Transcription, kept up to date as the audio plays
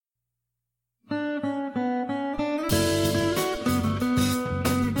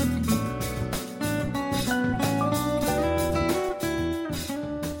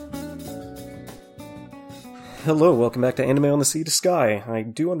Hello, welcome back to Anime on the Sea to Sky. I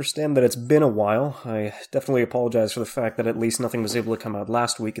do understand that it's been a while. I definitely apologize for the fact that at least nothing was able to come out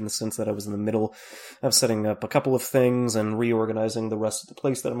last week, in the sense that I was in the middle of setting up a couple of things and reorganizing the rest of the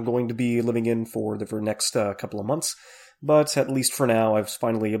place that I'm going to be living in for the next couple of months. But at least for now, I was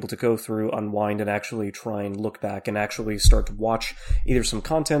finally able to go through, unwind, and actually try and look back and actually start to watch either some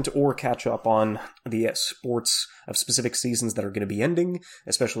content or catch up on the sports of specific seasons that are going to be ending,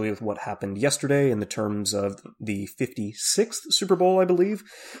 especially with what happened yesterday in the terms of the 56th Super Bowl, I believe.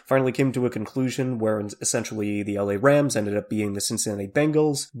 Finally came to a conclusion where essentially the LA Rams ended up being the Cincinnati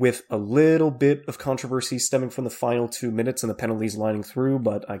Bengals, with a little bit of controversy stemming from the final 2 minutes and the penalties lining through,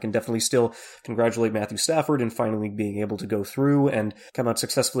 but I can definitely still congratulate Matthew Stafford in finally being able to go through and come out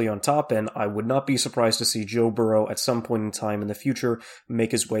successfully on top, and I would not be surprised to see Joe Burrow at some point in time in the future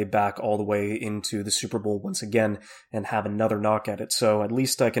make his way back all the way into the Super Bowl once again and have another knock at it. So at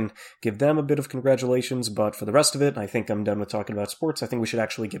least I can give them a bit of congratulations, but for the rest of it, I think I'm done with talking about sports. I think we should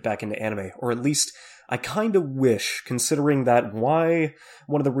actually get back into anime, or at least I kind of wish, considering that one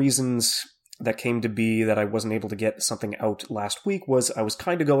of the reasons that came to be that I wasn't able to get something out last week was I was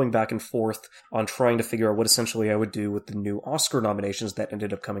kind of going back and forth on trying to figure out what essentially I would do with the new Oscar nominations that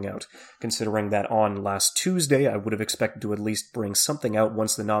ended up coming out, considering that on last Tuesday I would have expected to at least bring something out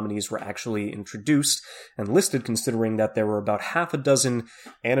once the nominees were actually introduced and listed, considering that there were about half a dozen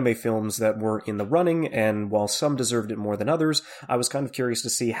anime films that were in the running, and while some deserved it more than others, I was kind of curious to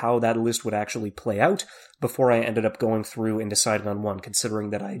see how that list would actually play out before I ended up going through and deciding on one,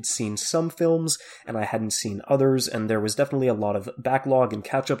 considering that I'd seen some films and I hadn't seen others, and there was definitely a lot of backlog and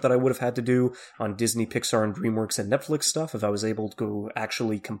catch-up that I would have had to do on Disney, Pixar, and DreamWorks and Netflix stuff if I was able to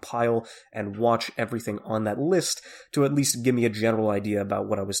actually compile and watch everything on that list to at least give me a general idea about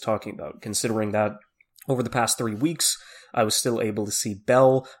what I was talking about, considering that over the past 3 weeks, I was still able to see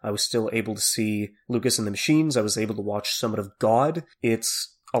Belle, I was still able to see Lucas and the Machines, I was able to watch Summit of God.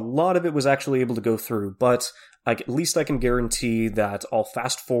 A lot of it was actually able to go through, but at least I can guarantee that I'll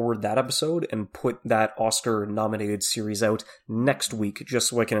fast forward that episode and put that Oscar-nominated series out next week, just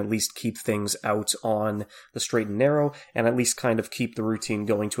so I can at least keep things out on the straight and narrow, and at least kind of keep the routine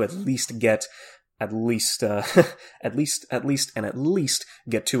going to at least get at least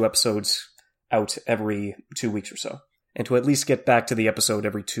get 2 episodes out every 2 weeks or so. And to at least get back to the episode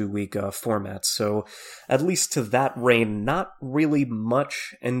every 2-week format. So at least to that reign, not really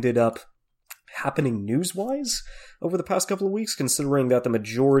much ended up happening news-wise over the past couple of weeks, considering that the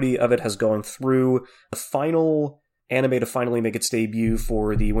majority of it has gone through. The final anime to finally make its debut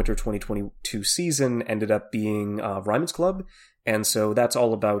for the winter 2022 season ended up being Ryman's Club. And so that's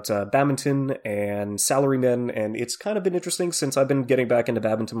all about badminton and salarymen, and it's kind of been interesting since I've been getting back into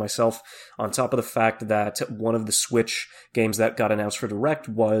badminton myself, on top of the fact that one of the Switch games that got announced for Direct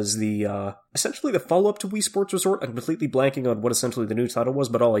was the essentially the follow-up to Wii Sports Resort. I'm completely blanking on what essentially the new title was,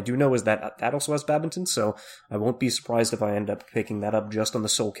 but all I do know is that that also has badminton, so I won't be surprised if I end up picking that up just on the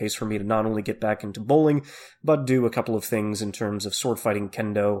sole case for me to not only get back into bowling, but do a couple of things in terms of sword fighting,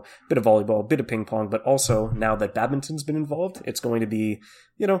 kendo, bit of volleyball, bit of ping pong, but also, now that badminton's been involved, it's going to be,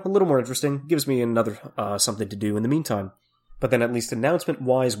 a little more interesting. Gives me another something to do in the meantime. But then at least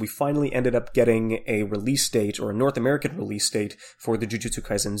announcement-wise, we finally ended up getting a release date, or a North American release date, for the Jujutsu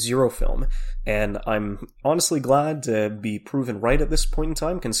Kaisen Zero film. And I'm honestly glad to be proven right at this point in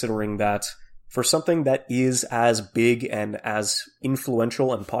time, considering that for something that is as big and as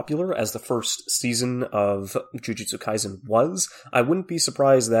influential and popular as the first season of Jujutsu Kaisen was, I wouldn't be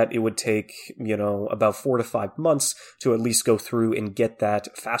surprised that it would take, about 4 to 5 months to at least go through and get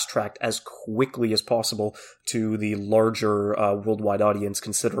that fast-tracked as quickly as possible to the larger worldwide audience,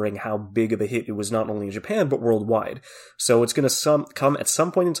 considering how big of a hit it was not only in Japan, but worldwide. So it's going to come at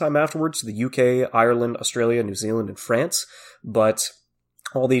some point in time afterwards to the UK, Ireland, Australia, New Zealand, and France, but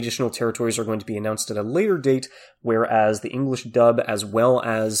all the additional territories are going to be announced at a later date, whereas the English dub as well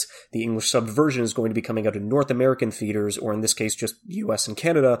as the English sub version is going to be coming out in North American theaters, or in this case just US and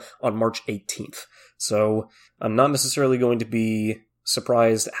Canada, on March 18th. So I'm not necessarily going to be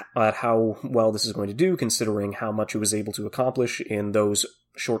surprised at how well this is going to do, considering how much it was able to accomplish in those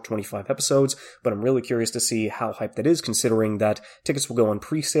short 25 episodes, but I'm really curious to see how hyped that is, considering that tickets will go on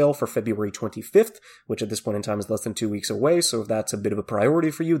pre-sale for February 25th, which at this point in time is less than 2 weeks away, so if that's a bit of a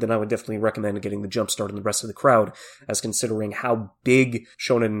priority for you, then I would definitely recommend getting the jump start on the rest of the crowd, as considering how big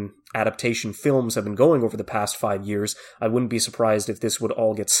shonen adaptation films have been going over the past 5 years, I wouldn't be surprised if this would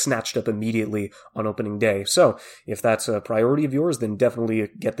all get snatched up immediately on opening day. So, if that's a priority of yours, then definitely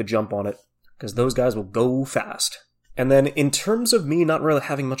get the jump on it, because those guys will go fast. And then in terms of me not really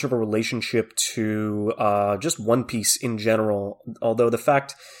having much of a relationship to just One Piece in general, although the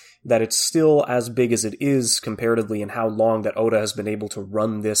fact that it's still as big as it is comparatively, and how long that Oda has been able to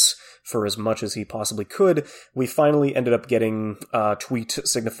run this for as much as he possibly could, we finally ended up getting a tweet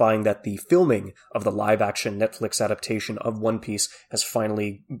signifying that the filming of the live-action Netflix adaptation of One Piece has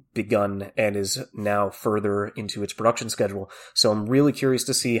finally begun and is now further into its production schedule. So I'm really curious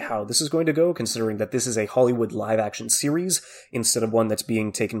to see how this is going to go, considering that this is a Hollywood live-action series instead of one that's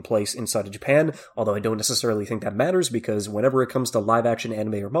being taken place inside of Japan, although I don't necessarily think that matters, because whenever it comes to live-action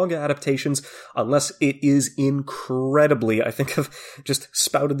anime or manga adaptations, unless it is incredibly, I think I've just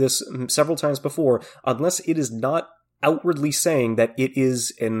spouted this several times before, unless it is not outwardly saying that it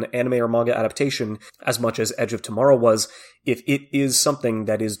is an anime or manga adaptation as much as Edge of Tomorrow was, if it is something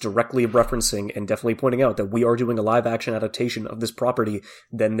that is directly referencing and definitely pointing out that we are doing a live action adaptation of this property,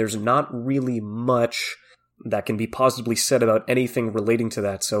 then there's not really much that can be positively said about anything relating to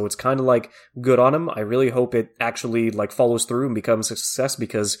that. So it's kind of like, good on him. I really hope it actually follows through and becomes a success,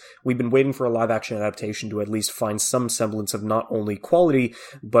 because we've been waiting for a live action adaptation to at least find some semblance of not only quality,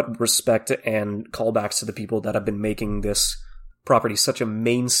 but respect and callbacks to the people that have been making this property such a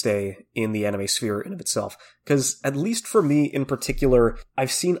mainstay in the anime sphere in of itself. Because, at least for me in particular,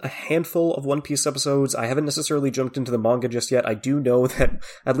 I've seen a handful of One Piece episodes. I haven't necessarily jumped into the manga just yet. I do know that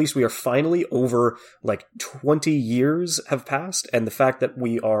at least we are finally over 20 years have passed, and the fact that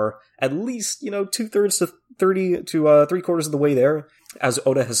we are at least, 2/3 to 30 to 3/4 of the way there, as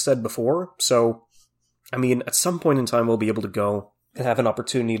Oda has said before. So, I mean, at some point in time we'll be able to go and have an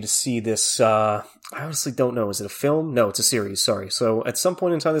opportunity to see this, I honestly don't know, is it a film? No, it's a series, sorry. So at some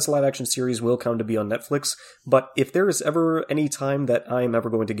point in time this live-action series will come to be on Netflix, but if there is ever any time that I'm ever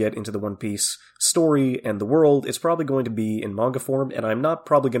going to get into the One Piece story and the world, it's probably going to be in manga form, and I'm not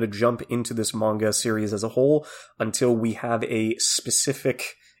probably going to jump into this manga series as a whole until we have a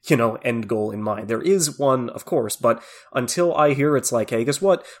specific end goal in mind. There is one, of course, but until I hear it's like, hey, guess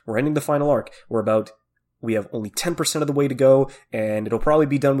what? We're ending the final arc. We have only 10% of the way to go, and it'll probably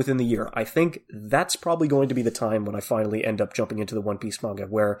be done within the year. I think that's probably going to be the time when I finally end up jumping into the One Piece manga,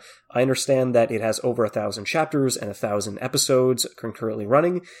 where I understand that it has over 1,000 chapters and 1,000 episodes concurrently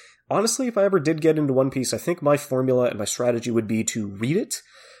running. Honestly, if I ever did get into One Piece, I think my formula and my strategy would be to read it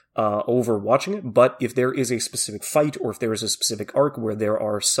over watching it, but if there is a specific fight, or if there is a specific arc where there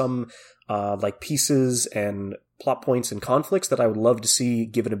are some pieces and plot points and conflicts that I would love to see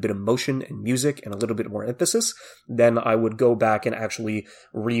given a bit of motion and music and a little bit more emphasis, then I would go back and actually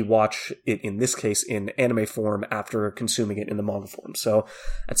rewatch it, in this case in anime form, after consuming it in the manga form. So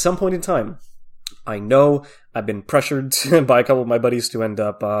at some point in time, I know I've been pressured by a couple of my buddies to end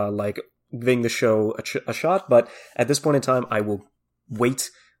up giving the show a shot, but at this point in time I will wait.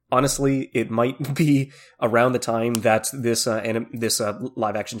 Honestly, it might be around the time that this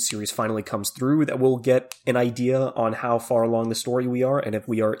live-action series finally comes through that we'll get an idea on how far along the story we are, and if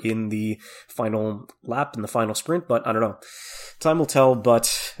we are in the final lap, in the final sprint, but I don't know. Time will tell,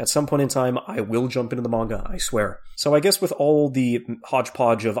 but at some point in time, I will jump into the manga, I swear. So I guess with all the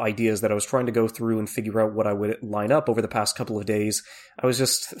hodgepodge of ideas that I was trying to go through and figure out what I would line up over the past couple of days, I was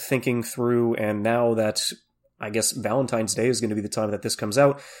just thinking through, and now that I guess Valentine's Day is going to be the time that this comes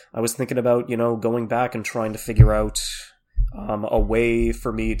out, I was thinking about, going back and trying to figure out a way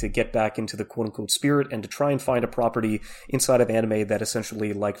for me to get back into the quote-unquote spirit, and to try and find a property inside of anime that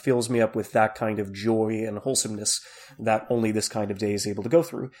essentially fills me up with that kind of joy and wholesomeness that only this kind of day is able to go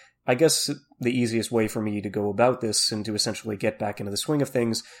through. I guess the easiest way for me to go about this and to essentially get back into the swing of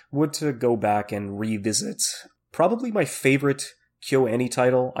things would to go back and revisit probably my favorite KyoAni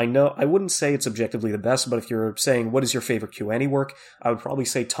title. I know I wouldn't say it's objectively the best, but if you're saying what is your favorite KyoAni work, I would probably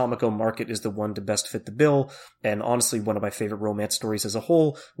say Tomoko Market is the one to best fit the bill, and honestly one of my favorite romance stories as a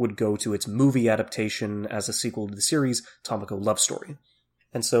whole would go to its movie adaptation as a sequel to the series, Tomoko Love Story.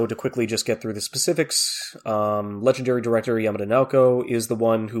 And so to quickly just get through the specifics, legendary director Yamada Naoko is the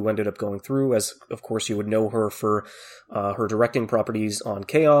one who ended up going through, as of course you would know her for her directing properties on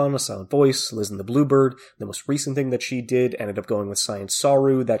K-On!, A Silent Voice, Liz and the Bluebird. The most recent thing that she did ended up going with Science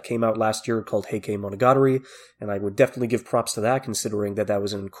Saru that came out last year called Heikei Monogatari, and I would definitely give props to that, considering that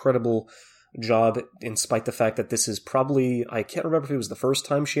was an incredible job, in spite the fact that this is probably, I can't remember if it was the first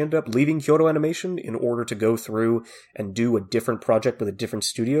time she ended up leaving Kyoto Animation in order to go through and do a different project with a different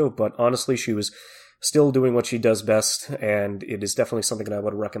studio, but honestly she was still doing what she does best, and it is definitely something that I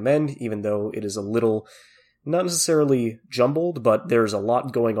would recommend, even though it is a little, not necessarily jumbled, but there's a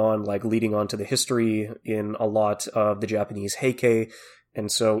lot going on, leading on to the history in a lot of the Japanese heikei. And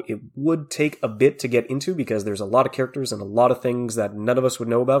so it would take a bit to get into, because there's a lot of characters and a lot of things that none of us would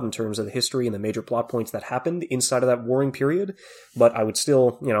know about in terms of the history and the major plot points that happened inside of that warring period. But I would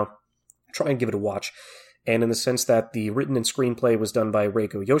still, try and give it a watch. and in the sense that the written and screenplay was done by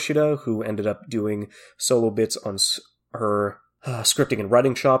Reiko Yoshida, who ended up doing solo bits on her scripting and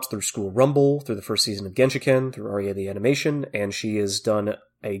writing chops through School Rumble, through the first season of Genshiken, through Aria the Animation, and she has done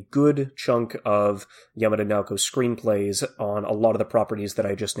a good chunk of Yamada Naoko's screenplays on a lot of the properties that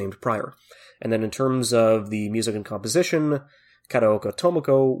I just named prior. And then in terms of the music and composition, Kataoka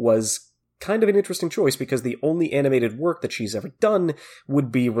Tomoko was kind of an interesting choice because the only animated work that she's ever done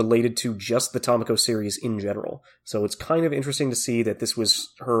would be related to just the Tomoko series in general. So it's kind of interesting to see that this was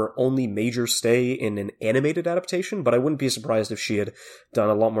her only major stay in an animated adaptation, but I wouldn't be surprised if she had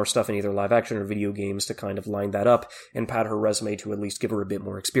done a lot more stuff in either live action or video games to kind of line that up and pad her resume to at least give her a bit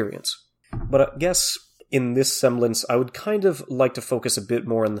more experience. But I guess in this semblance, I would kind of like to focus a bit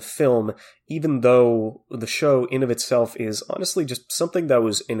more on the film, even though the show in of itself is honestly just something that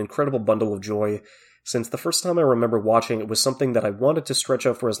was an incredible bundle of joy. Since the first time I remember watching, it was something that I wanted to stretch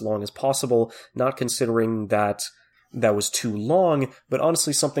out for as long as possible, not considering that was too long, but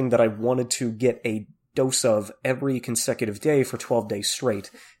honestly something that I wanted to get a dose of every consecutive day for 12 days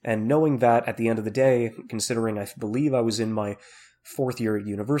straight. And knowing that at the end of the day, considering I believe I was in my fourth year at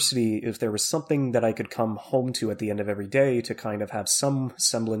university, if there was something that I could come home to at the end of every day to kind of have some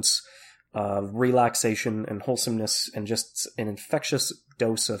semblance of relaxation and wholesomeness and just an infectious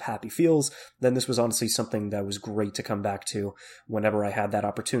dose of happy feels, then this was honestly something that was great to come back to whenever I had that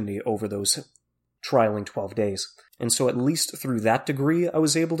opportunity over those trialing 12 days. And so at least through that degree, I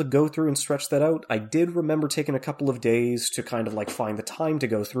was able to go through and stretch that out. I did remember taking a couple of days to kind of like find the time to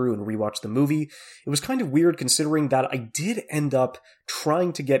go through and rewatch the movie. It was kind of weird considering that I did end up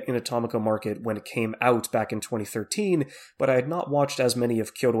trying to get in a Tomoko Market when it came out back in 2013, but I had not watched as many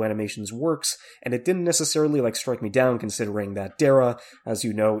of Kyoto Animation's works, and it didn't necessarily like strike me down considering that Dera, as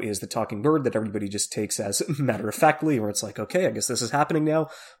you know, is the talking bird that everybody just takes as matter-of-factly, where it's like, okay, I guess this is happening now.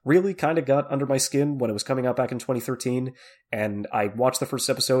 Really kind of got under my skin when it was coming out back in 2013, and I watched the first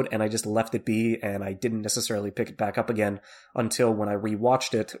episode and I just left it be, and I didn't necessarily pick it back up again until when I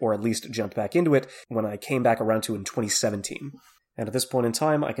rewatched it, or at least jumped back into it, when I came back around to it in 2017. And at this point in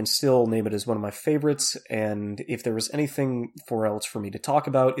time, I can still name it as one of my favorites, and if there was anything else for me to talk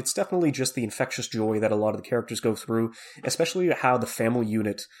about, it's definitely just the infectious joy that a lot of the characters go through, especially how the family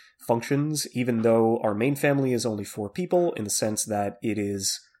unit functions, even though our main family is only 4 people, in the sense that it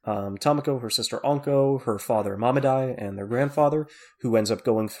is Tomoko, her sister Anko, her father Mamadai, and their grandfather, who ends up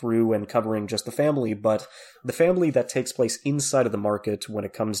going through and covering just the family, but the family that takes place inside of the market when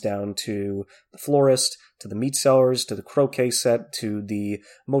it comes down to the florist, to the meat sellers, to the croquet set, to the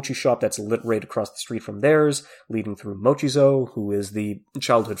mochi shop that's lit right across the street from theirs, leading through Mochizo, who is the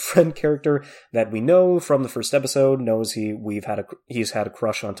childhood friend character that we know from the first episode, knows he's had a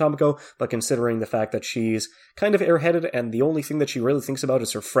crush on Tomoko, but considering the fact that she's kind of airheaded and the only thing that she really thinks about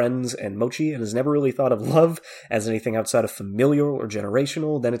is her friends and mochi and has never really thought of love as anything outside of familial or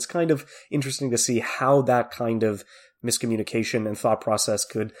generational, then it's kind of interesting to see how that kind of miscommunication and thought process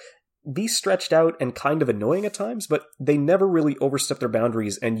could be stretched out and kind of annoying at times, but they never really overstep their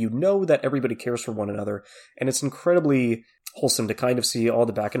boundaries, and you know that everybody cares for one another, and it's incredibly wholesome to kind of see all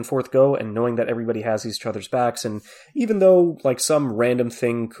the back and forth go, and knowing that everybody has each other's backs, and even though like some random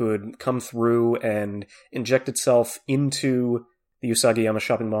thing could come through and inject itself into the Usagiyama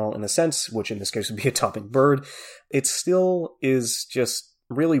shopping mall in a sense, which in this case would be a talking bird, it still is just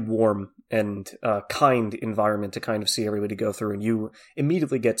really warm and kind environment to kind of see everybody go through, and you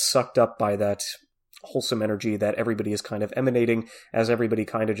immediately get sucked up by that wholesome energy that everybody is kind of emanating as everybody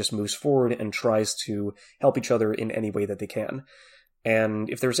kind of just moves forward and tries to help each other in any way that they can. And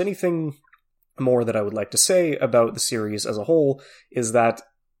if there's anything more that I would like to say about the series as a whole, is that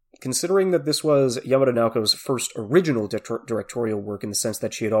considering that this was Yamada Naoko's first original directorial work in the sense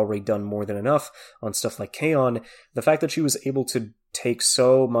that she had already done more than enough on stuff like K-On!, the fact that she was able to take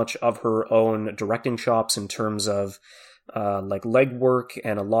so much of her own directing chops in terms of like legwork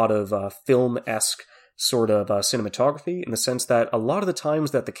and a lot of film-esque sort of cinematography, in the sense that a lot of the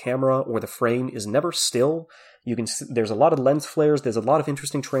times that the camera or the frame is never still, there's a lot of lens flares, there's a lot of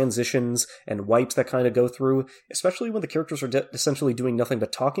interesting transitions and wipes that kind of go through, especially when the characters are essentially doing nothing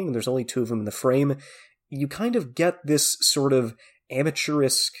but talking and there's only 2 of them in the frame. You kind of get this sort of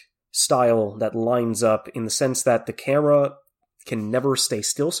amateurish style that lines up in the sense that the camera can never stay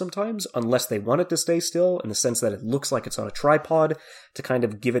still sometimes unless they want it to stay still, in the sense that it looks like it's on a tripod to kind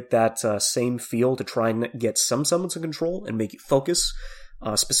of give it that same feel to try and get some semblance of control and make it focus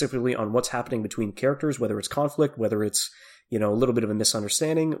specifically on what's happening between characters, whether it's conflict, whether it's, a little bit of a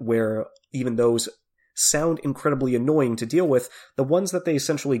misunderstanding, where even those sound incredibly annoying to deal with, the ones that they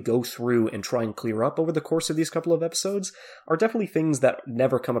essentially go through and try and clear up over the course of these couple of episodes are definitely things that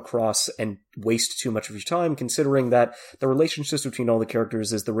never come across and waste too much of your time, considering that the relationships between all the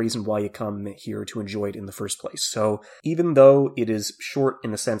characters is the reason why you come here to enjoy it in the first place. So even though it is short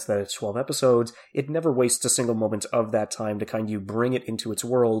in the sense that it's 12 episodes, it never wastes a single moment of that time to kind of bring it into its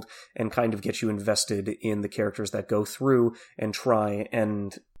world and kind of get you invested in the characters that go through and try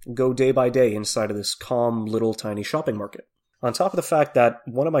and go day by day inside of this calm little tiny shopping market. On top of the fact that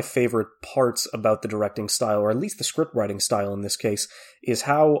one of my favorite parts about the directing style, or at least the script writing style in this case, is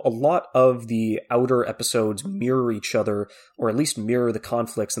how a lot of the outer episodes mirror each other, or at least mirror the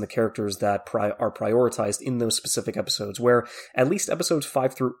conflicts and the characters that are prioritized in those specific episodes, where at least episodes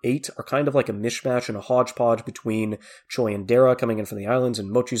 5 through 8 are kind of like a mishmash and a hodgepodge between Choi and Dara coming in from the islands,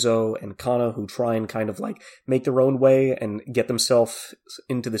 and Mochizo and Kana, who try and kind of like make their own way and get themselves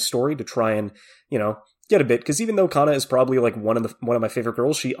into the story to try and, get a bit, because even though Kana is probably like one of my favorite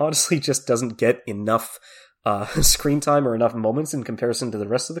girls, she honestly just doesn't get enough screen time or enough moments in comparison to the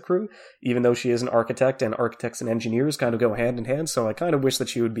rest of the crew, even though she is an architect, and architects and engineers kind of go hand in hand, so I kind of wish that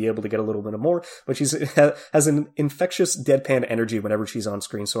she would be able to get a little bit more, but she has an infectious deadpan energy whenever she's on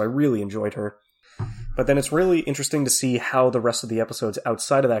screen, so I really enjoyed her. But then it's really interesting to see how the rest of the episodes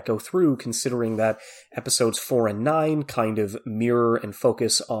outside of that go through, considering that episodes 4 and 9 kind of mirror and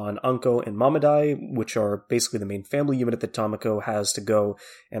focus on Anko and Mamadai, which are basically the main family unit that Tomoko has to go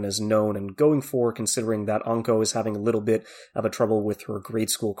and is known and going for, considering that Anko is having a little bit of a trouble with her grade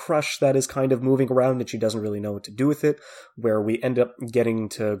school crush that is kind of moving around and she doesn't really know what to do with it, where we end up getting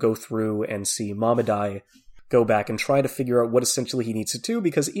to go through and see Mamadai go back and try to figure out what essentially he needs to do,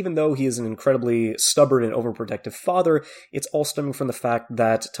 because even though he is an incredibly stubborn and overprotective father, it's all stemming from the fact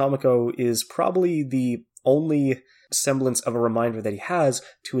that Tomoko is probably the only semblance of a reminder that he has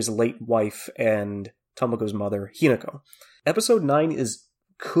to his late wife and Tomoko's mother, Hinako. Episode 9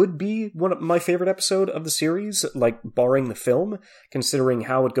 could be one of my favorite episode of the series, like barring the film, considering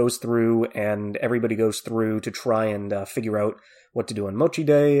how it goes through and everybody goes through to try and figure out what to do on Mochi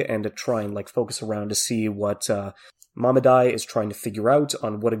Day, and to try and like focus around to see what Mamadai is trying to figure out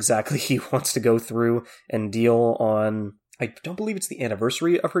on what exactly he wants to go through and deal on. I don't believe it's the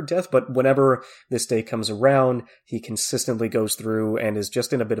anniversary of her death, but whenever this day comes around, he consistently goes through and is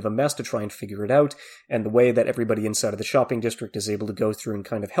just in a bit of a mess to try and figure it out, and the way that everybody inside of the shopping district is able to go through and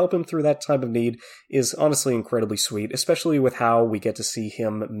kind of help him through that time of need is honestly incredibly sweet, especially with how we get to see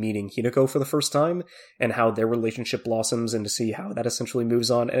him meeting Hinako for the first time, and how their relationship blossoms, and to see how that essentially moves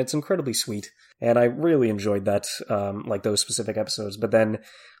on, and it's incredibly sweet. And I really enjoyed that, like those specific episodes, but then,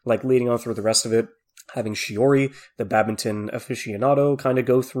 like leading on through the rest of it, having Shiori, the badminton aficionado, kind of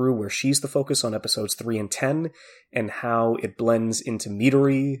go through where she's the focus on episodes 3 and 10, and how it blends into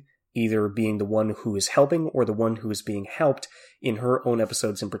Midori either being the one who is helping or the one who is being helped in her own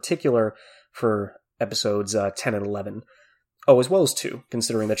episodes in particular for episodes 10 and 11. Oh, as well as 2,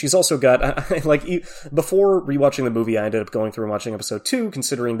 considering that she's also got, before rewatching the movie, I ended up going through and watching episode 2,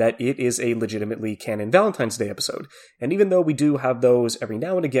 considering that it is a legitimately canon Valentine's Day episode. And even though we do have those every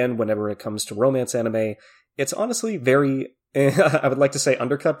now and again whenever it comes to romance anime, it's honestly very, I would like to say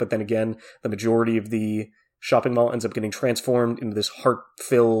undercut, but then again, the majority of the shopping mall ends up getting transformed into this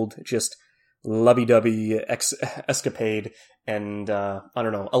heart-filled, just lovey-dovey escapade, and I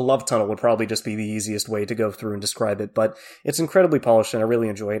don't know, a love tunnel would probably just be the easiest way to go through and describe it, but it's incredibly polished and I really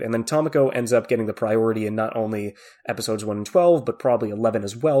enjoy it. And then Tomoko ends up getting the priority in not only episodes 1 and 12, but probably 11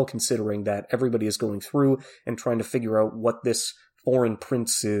 as well, considering that everybody is going through and trying to figure out what this foreign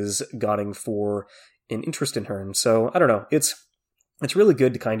prince is getting for an interest in her. And so, I don't know, it's really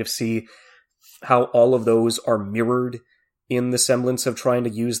good to kind of see how all of those are mirrored in the semblance of trying to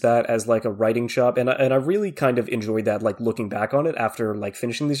use that as like a writing job. And I really kind of enjoyed that, like looking back on it after like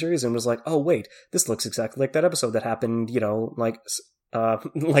finishing the series, and was like, oh wait, this looks exactly like that episode that happened,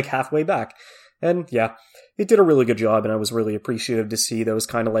 like halfway back. And yeah, it did a really good job, and I was really appreciative to see those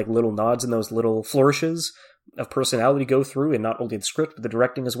kind of like little nods and those little flourishes of personality go through in not only the script, but the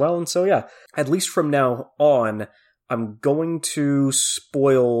directing as well. And so yeah, at least from now on, I'm going to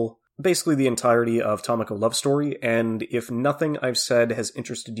spoil basically the entirety of Tomoko Love Story, and if nothing I've said has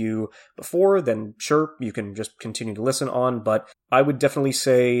interested you before, then sure, you can just continue to listen on, but I would definitely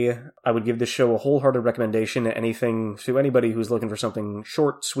say I would give this show a wholehearted recommendation to anybody who's looking for something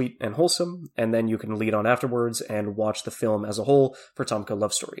short, sweet, and wholesome, and then you can lead on afterwards and watch the film as a whole for Tomoko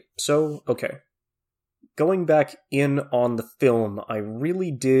Love Story. So, okay. Going back in on the film, I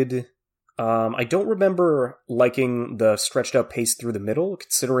really did... I don't remember liking the stretched out pace through the middle,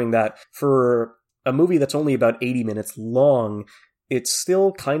 considering that for a movie that's only about 80 minutes long, it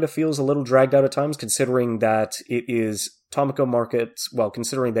still kind of feels a little dragged out at times, considering that it is Tomoko Market's, well,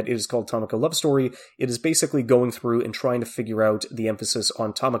 considering that it is called Tomoko Love Story, it is basically going through and trying to figure out the emphasis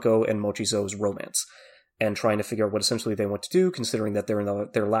on Tomoko and Mochizo's romance, and trying to figure out what essentially they want to do, considering that they're in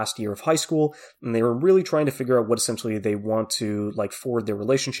their last year of high school, and they were really trying to figure out what essentially they want to, like, forward their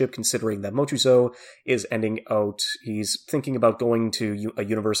relationship, considering that Mochizo is ending out, he's thinking about going to a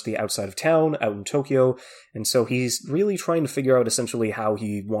university outside of town, out in Tokyo, and so he's really trying to figure out essentially how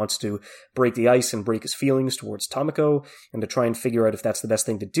he wants to break the ice and break his feelings towards Tomoko, and to try and figure out if that's the best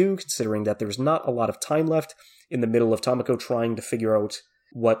thing to do, considering that there's not a lot of time left in the middle of Tomoko trying to figure out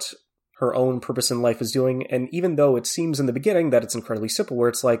what her own purpose in life is doing. And even though it seems in the beginning that it's incredibly simple, where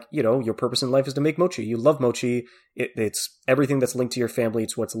it's like, you know, your purpose in life is to make mochi. You love mochi. It's everything that's linked to your family.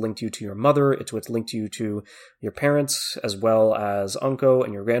 It's what's linked you to your mother. It's what's linked you to your parents, as well as Unko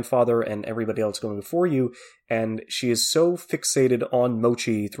and your grandfather and everybody else going before you. And she is so fixated on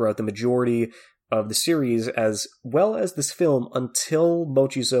mochi throughout the majority of the series, as well as this film, until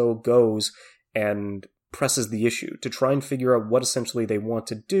Mochizo goes and presses the issue to try and figure out what essentially they want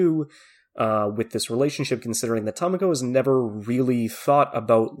to do with this relationship, considering that Tomoko has never really thought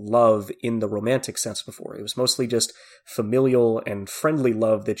about love in the romantic sense before. It was mostly just familial and friendly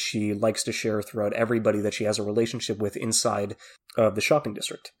love that she likes to share throughout everybody that she has a relationship with inside of the shopping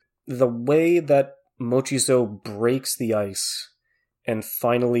district. The way that Mochizo breaks the ice and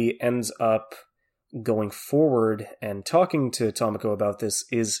finally ends up going forward and talking to Tomoko about this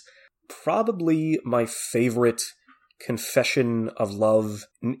is probably my favorite confession of love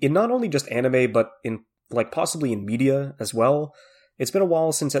in not only just anime, but in, like, possibly in media as well. It's been a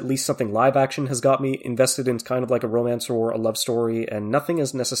while since at least something live action has got me invested in kind of like a romance or a love story, and nothing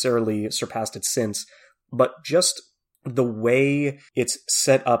has necessarily surpassed it since, but just the way it's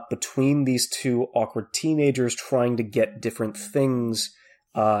set up between these two awkward teenagers trying to get different things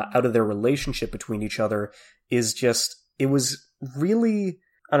out of their relationship between each other is just, it was really,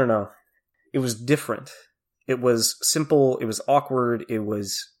 I don't know, it was different. It was simple, it was awkward, it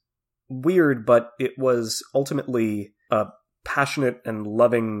was weird, but it was ultimately a passionate and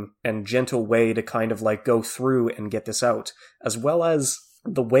loving and gentle way to kind of like go through and get this out, as well as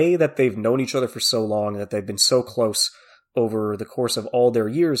the way that they've known each other for so long, that they've been so close over the course of all their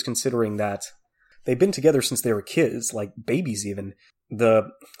years, considering that they've been together since they were kids, like babies even. The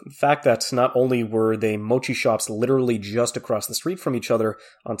fact that not only were they mochi shops literally just across the street from each other,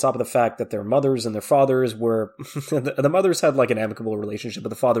 on top of the fact that their mothers and their fathers were... the mothers had like an amicable relationship, but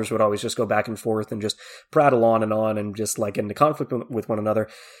the fathers would always just go back and forth and just prattle on and just like get into conflict with one another.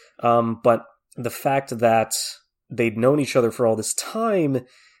 But the fact that they'd known each other for all this time,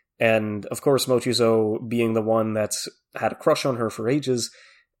 and of course Mochizo being the one that's had a crush on her for ages,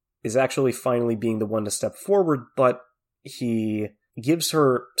 is actually finally being the one to step forward, but he gives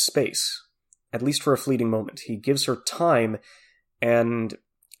her space, at least for a fleeting moment. He gives her time, and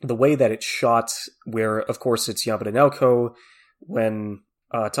the way that it's shot, where, of course, it's Yamada Naoko, when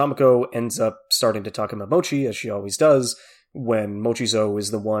Tomoko ends up starting to talk about mochi, as she always does, when Mochizo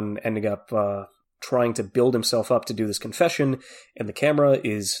is the one ending up trying to build himself up to do this confession, and the camera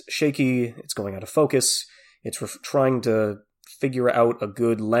is shaky, it's going out of focus, it's trying to figure out a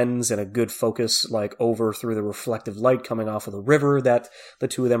good lens and a good focus, like over through the reflective light coming off of the river that the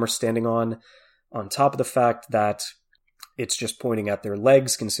two of them are standing on top of the fact that it's just pointing at their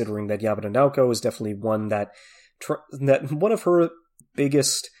legs, considering that Yamada Naoko is definitely one that one of her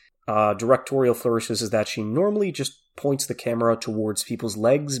biggest directorial flourishes is that she normally just points the camera towards people's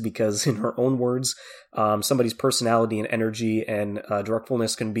legs, because in her own words, somebody's personality and energy and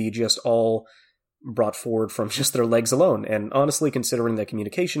directfulness can be just all brought forward from just their legs alone. And honestly, considering that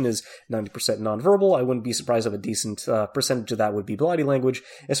communication is 90% nonverbal, I wouldn't be surprised if a decent percentage of that would be body language,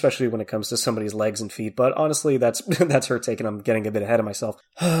 especially when it comes to somebody's legs and feet. But honestly, that's her take, and I'm getting a bit ahead of myself.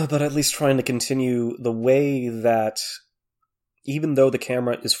 But at least trying to continue the way that, even though the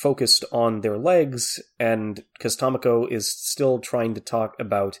camera is focused on their legs, and because Tomoko is still trying to talk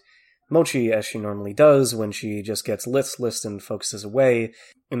about mochi as she normally does when she just gets listless and focuses away,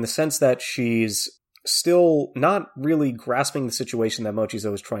 in the sense that she's still not really grasping the situation that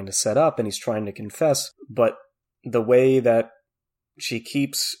Mochizo is trying to set up and he's trying to confess, but the way that she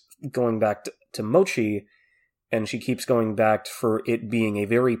keeps going back to mochi, and she keeps going back for it being a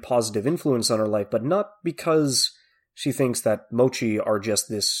very positive influence on her life, but not because she thinks that mochi are just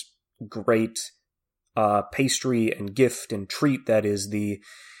this great pastry and gift and treat that is the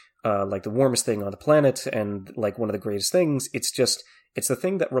like the warmest thing on the planet and like one of the greatest things. It's the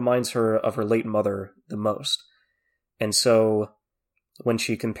thing that reminds her of her late mother the most. And so when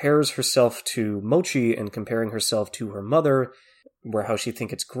she compares herself to mochi and comparing herself to her mother, where how she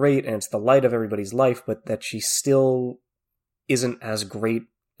think it's great and it's the light of everybody's life, but that she still isn't as great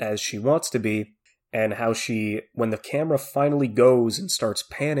as she wants to be, and how she, when the camera finally goes and starts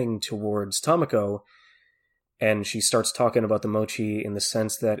panning towards Tomoko, and she starts talking about the mochi in the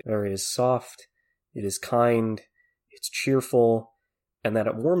sense that it is soft, it is kind, it's cheerful, and that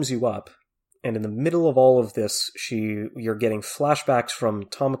it warms you up. And in the middle of all of this, you're getting flashbacks from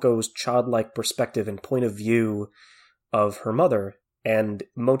Tomoko's childlike perspective and point of view of her mother, and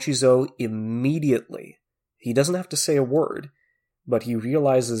Mochizo immediately, he doesn't have to say a word, but he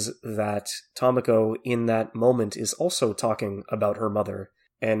realizes that Tomoko in that moment is also talking about her mother.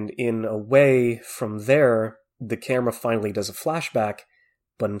 And in a way, from there, the camera finally does a flashback,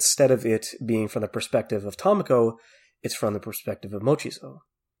 but instead of it being from the perspective of Tomoko, it's from the perspective of Mochizo.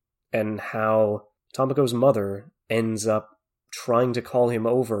 And how Tomoko's mother ends up trying to call him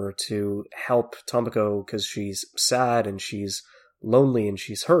over to help Tomoko because she's sad and she's lonely and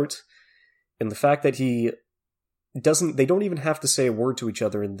she's hurt. And the fact that they don't even have to say a word to each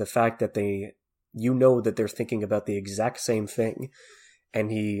other, and the fact that that they're thinking about the exact same thing, and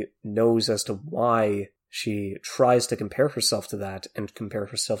he knows as to why she tries to compare herself to that and compare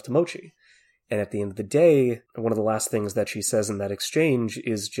herself to Mochi. And at the end of the day, one of the last things that she says in that exchange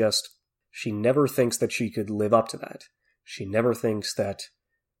is just, she never thinks that she could live up to that. She never thinks that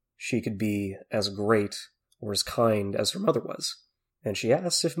she could be as great or as kind as her mother was. And she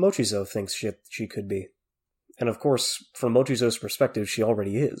asks if Mochizo thinks she could be. And of course, from Mochizo's perspective, she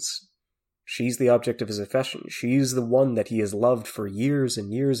already is. She's the object of his affection. She's the one that he has loved for years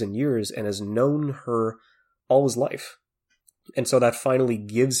and years and years and has known her all his life. And so that finally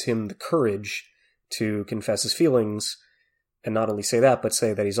gives him the courage to confess his feelings, and not only say that, but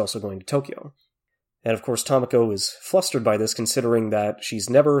say that he's also going to Tokyo. And of course, Tomoko is flustered by this, considering that she's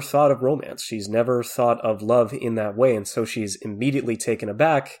never thought of romance. She's never thought of love in that way, and so she's immediately taken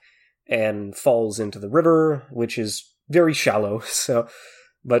aback and falls into the river, which is very shallow,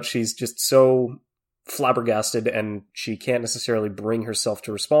 but she's just so flabbergasted, and she can't necessarily bring herself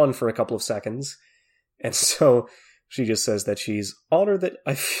to respond for a couple of seconds. And so she just says that she's honored that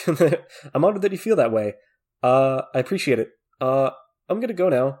I'm honored that you feel that way. I appreciate it. I'm gonna go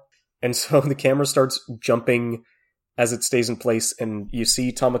now. And so the camera starts jumping as it stays in place, and you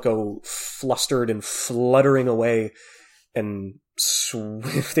see Tomoko flustered and fluttering away and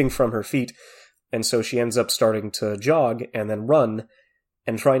swifting from her feet. And so she ends up starting to jog and then run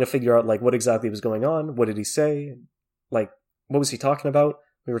and trying to figure out, what exactly was going on. What did he say? What was he talking about?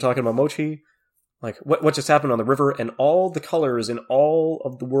 We were talking about Mochi. What just happened on the river? And all the colors in all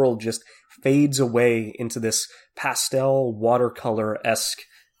of the world just fades away into this pastel watercolor-esque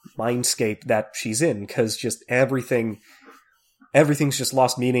mindscape that she's in, because just everything's just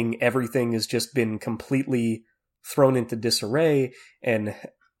lost meaning. Everything has just been completely thrown into disarray, and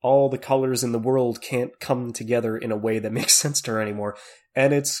all the colors in the world can't come together in a way that makes sense to her anymore.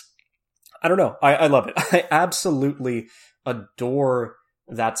 And I don't know, I love it. I absolutely adore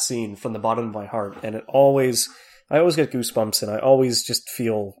that scene from the bottom of my heart, and I always get goosebumps, and I always just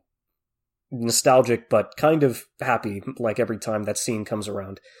feel nostalgic but kind of happy every time that scene comes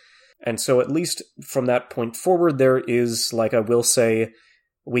around. And so at least from that point forward, there is, I will say,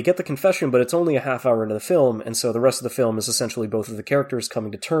 we get the confession, but it's only a half hour into the film, and so the rest of the film is essentially both of the characters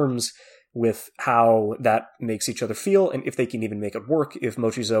coming to terms with how that makes each other feel, and if they can even make it work, if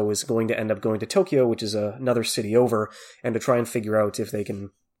Mochizo is going to end up going to Tokyo, which is another city over, and to try and figure out if they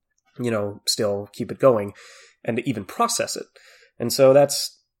can, still keep it going, and to even process it. And so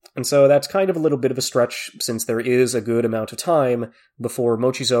that's kind of a little bit of a stretch, since there is a good amount of time before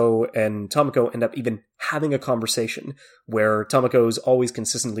Mochizo and Tomoko end up even having a conversation, where Tomoko's always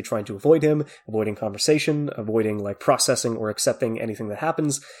consistently trying to avoid him, avoiding conversation, avoiding processing or accepting anything that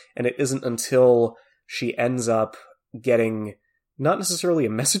happens, and it isn't until she ends up getting not necessarily a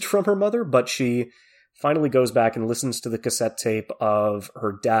message from her mother, but she finally goes back and listens to the cassette tape of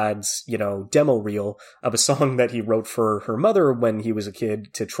her dad's, demo reel of a song that he wrote for her mother when he was a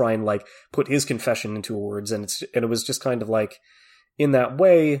kid, to try and put his confession into words. And it was just kind of in that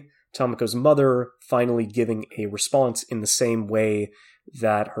way, Tomoko's mother finally giving a response in the same way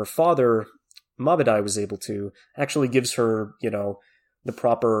that her father, Mabedai, was able to, actually gives her, the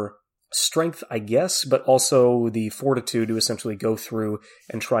proper strength, I guess, but also the fortitude to essentially go through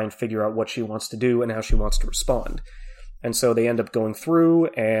and try and figure out what she wants to do and how she wants to respond. And so they end up going through,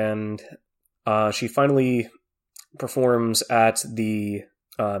 and she finally performs at the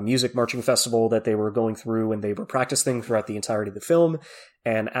music marching festival that they were going through, and they were practicing throughout the entirety of the film.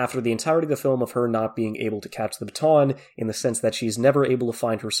 And after the entirety of the film of her not being able to catch the baton, in the sense that she's never able to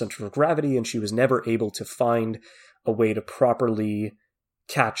find her center of gravity, and she was never able to find a way to properly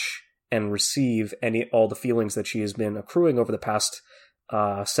catch and receive all the feelings that she has been accruing over the past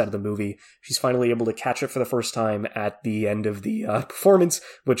set of the movie. She's finally able to catch it for the first time at the end of the performance,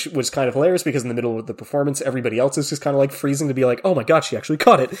 which was kind of hilarious because in the middle of the performance, everybody else is just kind of like freezing to be like, oh my god, she actually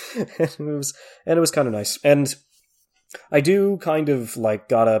caught it. and it was kind of nice. And I do kind of like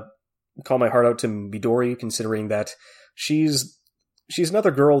gotta call my heart out to Midori, considering that she's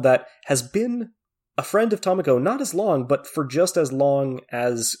another girl that has been a friend of Tomoko, not as long, but for just as long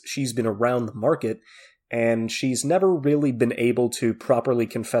as she's been around the market, and she's never really been able to properly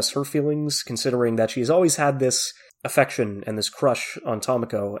confess her feelings, considering that she's always had this affection and this crush on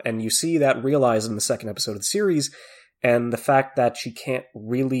Tomoko, and you see that realized in the second episode of the series, and the fact that she can't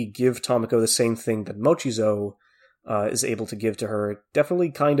really give Tomoko the same thing that Mochizo is able to give to her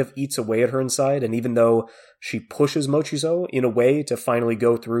definitely kind of eats away at her inside, and even though she pushes Mochizo in a way to finally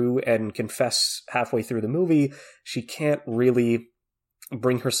go through and confess halfway through the movie, she can't really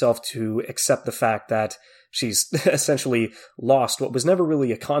bring herself to accept the fact that she's essentially lost what was never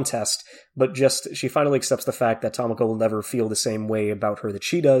really a contest, but just she finally accepts the fact that Tomoko will never feel the same way about her that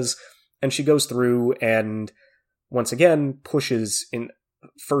she does, and she goes through and once again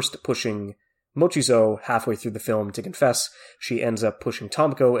first pushing Mochizo halfway through the film to confess. She ends up pushing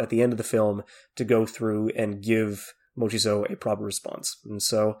Tomoko at the end of the film to go through and give Mochizo a proper response. And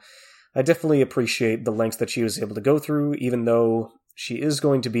so I definitely appreciate the lengths that she was able to go through, even though she is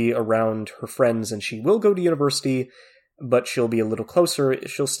going to be around her friends and she will go to university, but she'll be a little closer.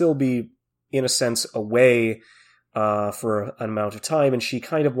 She'll still be, in a sense, away for an amount of time, and she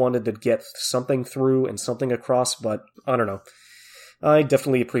kind of wanted to get something through and something across, but I don't know. I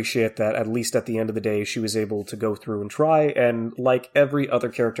definitely appreciate that, at least at the end of the day, she was able to go through and try, and like every other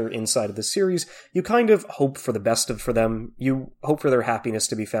character inside of the series, you kind of hope for the best for them, you hope for their happiness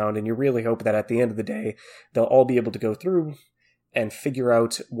to be found, and you really hope that at the end of the day, they'll all be able to go through and figure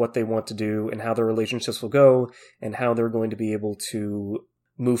out what they want to do, and how their relationships will go, and how they're going to be able to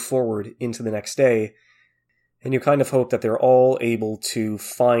move forward into the next day. And you kind of hope that they're all able to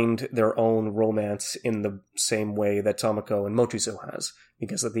find their own romance in the same way that Tomoko and Mochizo has.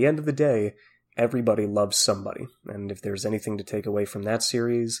 Because at the end of the day, everybody loves somebody. And if there's anything to take away from that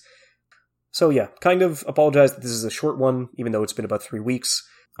series... So yeah, kind of apologize that this is a short one, even though it's been about 3 weeks.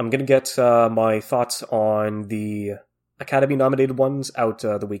 I'm going to get my thoughts on the Academy-nominated ones out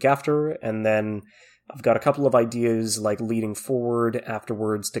the week after, and then I've got a couple of ideas like leading forward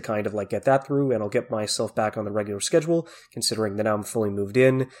afterwards to kind of like get that through, and I'll get myself back on the regular schedule, considering that now I'm fully moved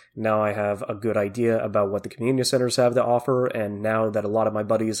in. Now I have a good idea about what the community centers have to offer, and now that a lot of my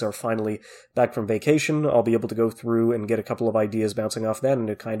buddies are finally back from vacation, I'll be able to go through and get a couple of ideas bouncing off that and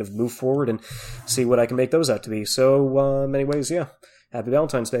to kind of move forward and see what I can make those out to be. So, anyways, yeah. Happy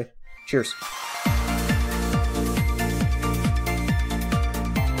Valentine's Day. Cheers.